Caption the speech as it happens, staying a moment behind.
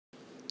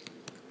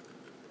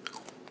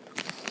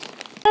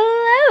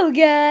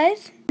Hello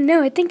guys!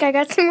 No, I think I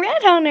got some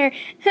red on her.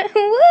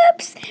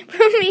 Whoops!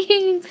 From me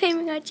eating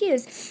flaming hot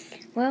Cheetos.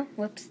 Well,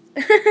 whoops.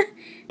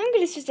 I'm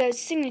gonna switch out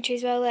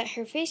signatures while I let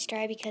her face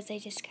dry because I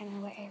just kind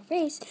of wet her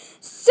face.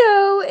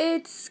 So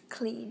it's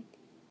clean.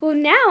 Well,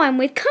 now I'm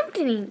with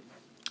company,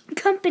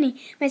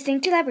 my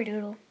signature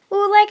labradoodle.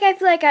 Well, like I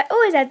feel like I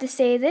always have to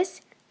say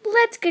this,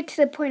 let's get to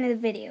the point of the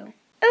video.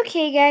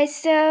 Okay guys,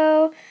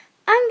 so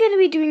I'm gonna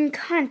be doing a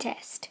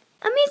contest.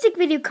 A music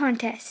video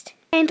contest.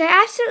 And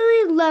I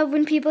absolutely love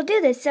when people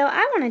do this, so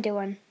I want to do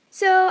one.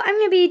 So I'm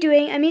going to be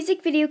doing a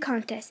music video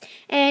contest,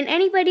 and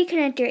anybody can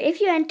enter. If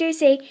you enter,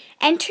 say,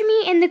 enter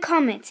me in the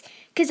comments,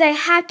 because I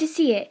have to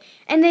see it.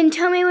 And then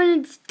tell me when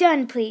it's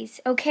done,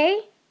 please,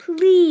 okay?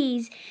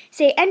 Please.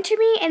 Say, enter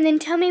me, and then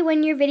tell me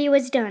when your video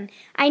is done.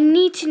 I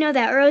need to know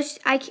that, or else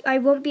I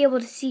won't be able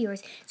to see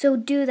yours. So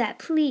do that,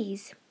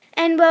 please.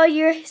 And while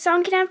your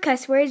song can have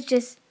cuss words,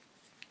 just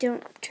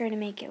don't try to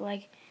make it,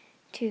 like,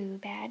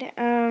 too bad.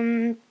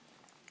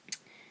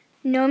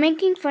 No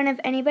making fun of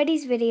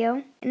anybody's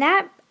video, and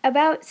that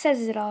about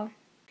says it all.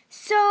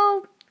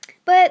 So,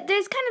 but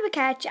there's kind of a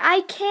catch.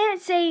 I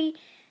can't say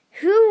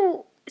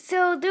who,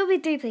 so there'll be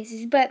 3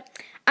 places, but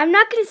I'm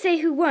not going to say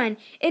who won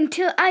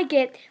until I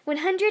get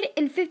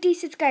 150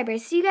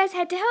 subscribers, so you guys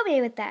had to help me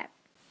with that.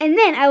 And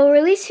then I will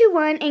release who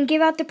won and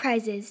give out the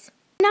prizes.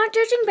 I'm not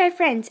judging by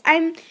friends,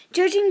 I'm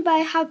judging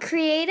by how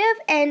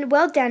creative and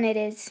well done it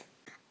is.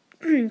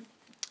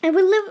 I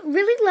would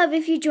really love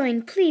if you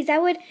joined. Please,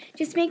 that would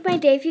just make my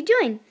day if you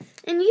join.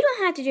 And you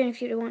don't have to join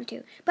if you don't want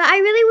to. But I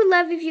really would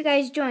love if you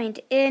guys joined.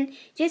 And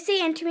just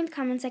say enter me in the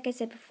comments like I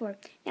said before.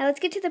 Now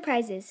let's get to the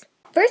prizes.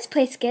 First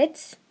place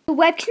gets the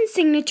Webkinz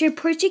signature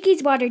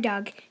Portuguese water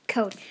dog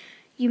code.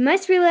 You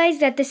must realize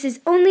that this is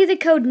only the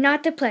code,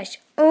 not the plush.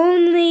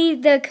 Only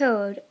the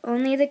code.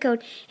 Only the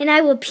code. And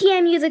I will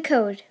PM you the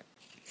code.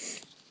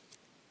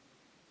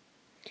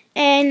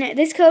 And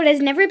this code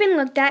has never been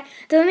looked at.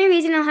 The only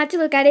reason I'll have to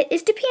look at it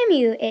is to PM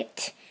you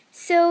it.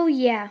 So,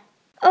 yeah.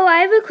 Oh, I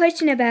have a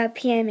question about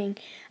PMing.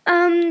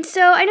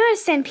 So I know how to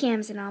send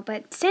PMs and all,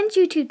 but since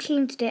YouTube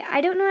changed it, I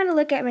don't know how to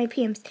look at my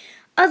PMs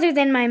other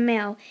than my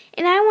mail.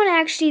 And I want to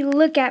actually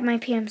look at my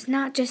PMs,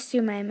 not just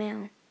through my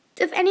mail.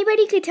 So if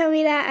anybody could tell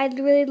me that, I'd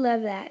really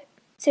love that.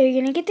 So you're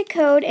going to get the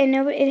code, and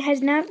it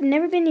has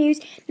never been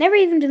used, never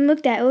even been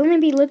looked at. It will only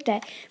be looked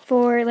at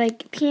for,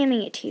 like,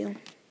 PMing it to you.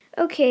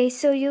 Okay,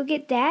 so you'll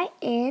get that,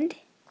 and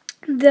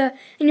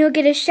you'll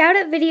get a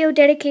shout-out video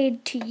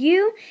dedicated to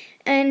you,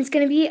 and it's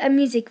going to be a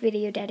music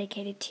video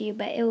dedicated to you,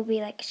 but it will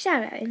be like a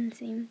shout-out and the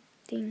same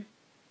thing.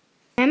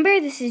 Remember,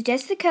 this is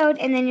just the code,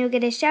 and then you'll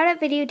get a shout-out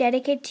video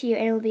dedicated to you,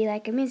 and it will be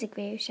like a music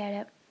video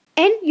shout-out.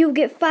 And you'll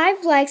get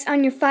 5 likes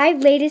on your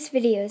 5 latest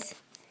videos.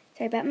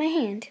 Sorry about my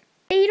hand.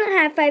 If you don't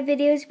have 5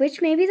 videos,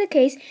 which may be the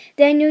case,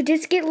 then you'll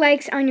just get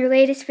likes on your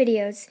latest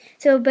videos.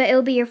 But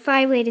it'll be your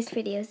 5 latest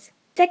videos.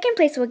 Second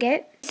place will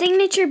get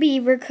signature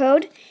beaver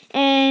code,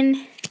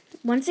 and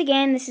once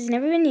again, this has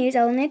never been used.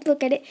 I'll only have to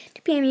look at it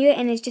to PM you it,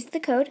 and it's just the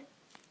code.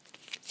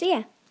 So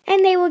yeah,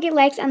 and they will get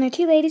likes on their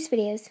 2 latest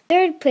videos.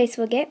 Third place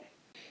will get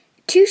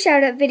 2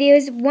 shout-out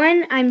videos.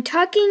 One, I'm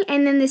talking,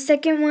 and then the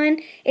second one,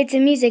 it's a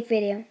music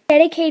video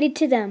dedicated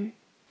to them,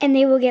 and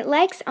they will get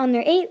likes on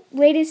their 8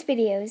 latest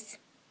videos.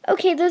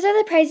 Okay, those are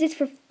the prizes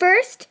for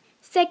first,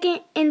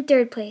 second, and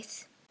third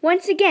place.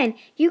 Once again,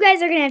 you guys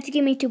are going to have to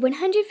get me to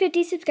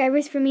 150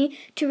 subscribers for me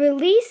to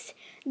release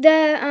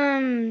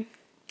the,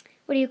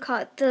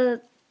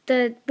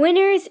 the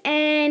winners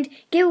and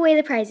give away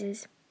the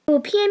prizes. I will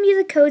PM you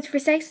the codes for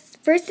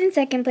first and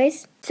second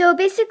place. So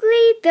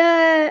basically,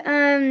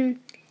 the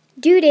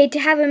due date to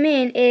have them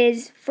in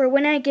is for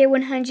when I get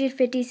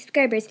 150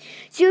 subscribers.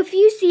 So if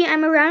you see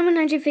I'm around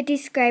 150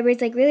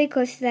 subscribers, like really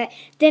close to that,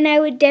 then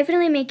I would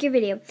definitely make your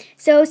video.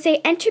 So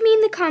say enter me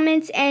in the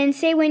comments and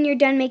say when you're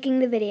done making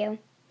the video.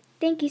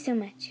 Thank you so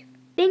much.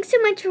 Thanks so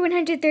much for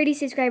 130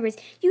 subscribers.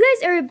 You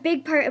guys are a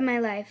big part of my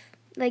life.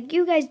 Like,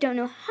 you guys don't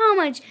know how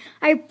much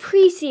I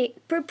appreciate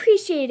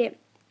it.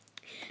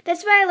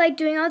 That's why I like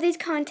doing all these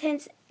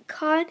contests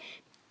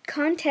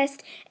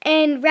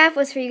and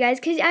raffles for you guys,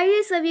 because I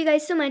just love you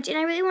guys so much, and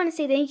I really want to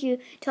say thank you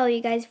to all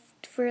you guys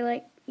for,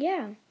 like,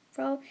 yeah,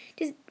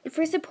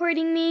 for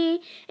supporting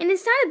me. And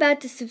it's not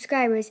about the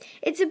subscribers.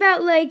 It's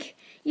about, like,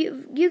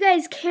 you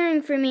guys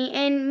caring for me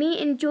and me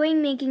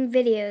enjoying making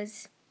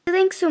videos.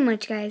 Thanks so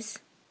much, guys.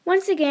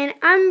 Once again,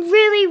 I'm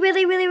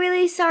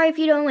really sorry if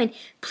you don't win.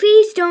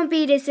 Please don't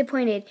be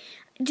disappointed.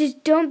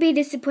 Just don't be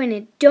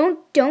disappointed.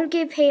 Don't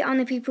give hate on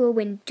the people who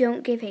win.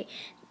 Don't give hate.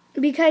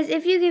 Because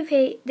if you give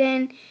hate,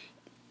 then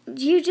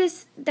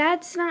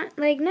that's not,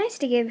 like, nice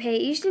to give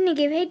hate. You shouldn't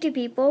give hate to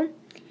people.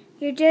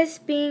 You're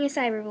just being a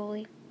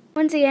cyberbully.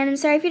 Once again, I'm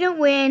sorry if you don't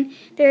win.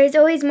 There is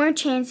always more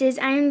chances.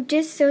 I'm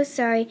just so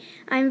sorry.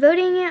 I'm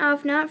voting it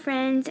off, not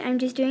friends. I'm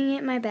just doing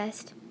it my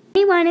best.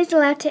 Anyone is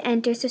allowed to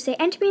enter, so say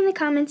enter me in the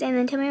comments and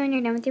then tell me when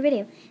you're done with your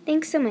video.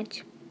 Thanks so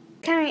much.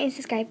 Comment and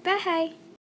subscribe. Bye!